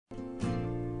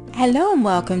Hello and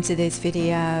welcome to this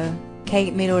video.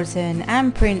 Kate Middleton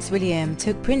and Prince William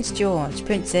took Prince George,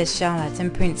 Princess Charlotte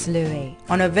and Prince Louis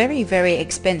on a very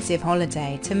expensive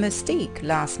holiday to Mustique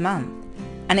last month,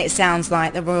 and it sounds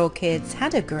like the royal kids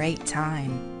had a great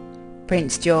time.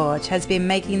 Prince George has been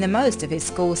making the most of his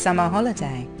school summer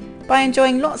holiday by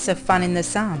enjoying lots of fun in the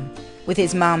sun with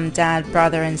his mum, dad,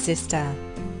 brother and sister.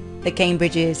 The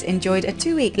Cambridges enjoyed a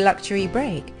 2-week luxury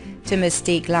break to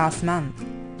Mustique last month,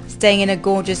 staying in a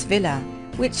gorgeous villa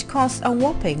which costs a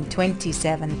whopping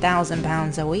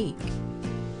 £27,000 a week.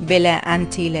 Villa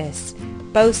Antilles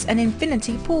boasts an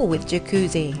infinity pool with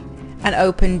jacuzzi, an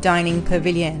open dining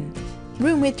pavilion,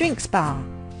 room with drinks bar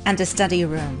and a study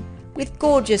room with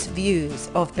gorgeous views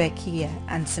of Bequia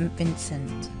and St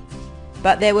Vincent.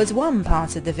 But there was one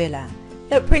part of the villa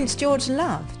that Prince George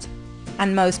loved,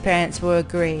 and most parents will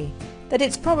agree that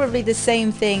it's probably the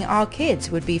same thing our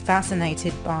kids would be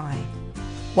fascinated by.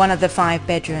 One of the 5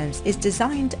 bedrooms is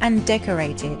designed and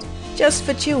decorated just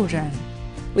for children,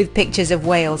 with pictures of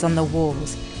whales on the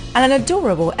walls and an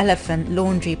adorable elephant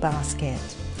laundry basket.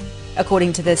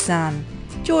 According to The Sun,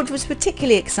 George was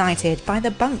particularly excited by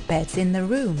the bunk beds in the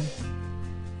room.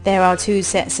 There are 2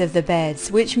 sets of the beds,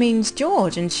 which means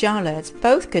George and Charlotte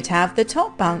both could have the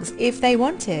top bunks if they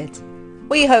wanted.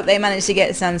 We hope they managed to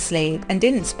get some sleep and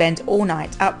didn't spend all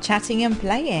night up chatting and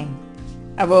playing.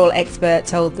 A royal expert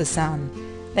told The Sun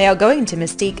they are going to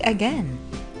Mustique again.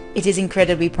 It is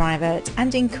incredibly private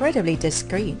and incredibly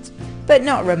discreet, but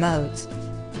not remote.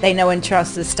 They know and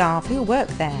trust the staff who work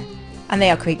there, and they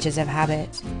are creatures of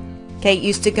habit. Kate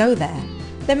used to go there.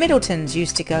 The Middletons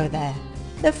used to go there.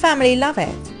 The family love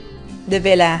it. The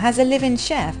villa has a live-in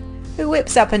chef who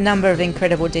whips up a number of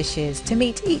incredible dishes to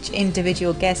meet each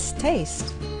individual guest's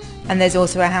taste. And there's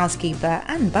also a housekeeper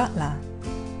and butler.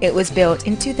 It was built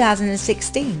in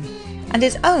 2016 and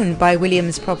is owned by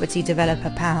Williams property developer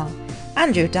pal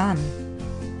Andrew Dunn.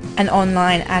 An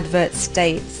online advert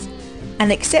states,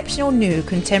 an exceptional new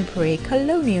contemporary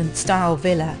colonial-style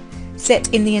villa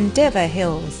set in the Endeavour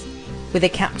Hills with a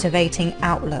captivating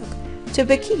outlook to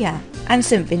Bequia and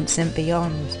St Vincent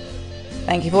beyond.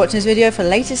 Thank you for watching this video. For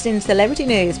latest in celebrity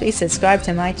news, please subscribe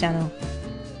to my channel.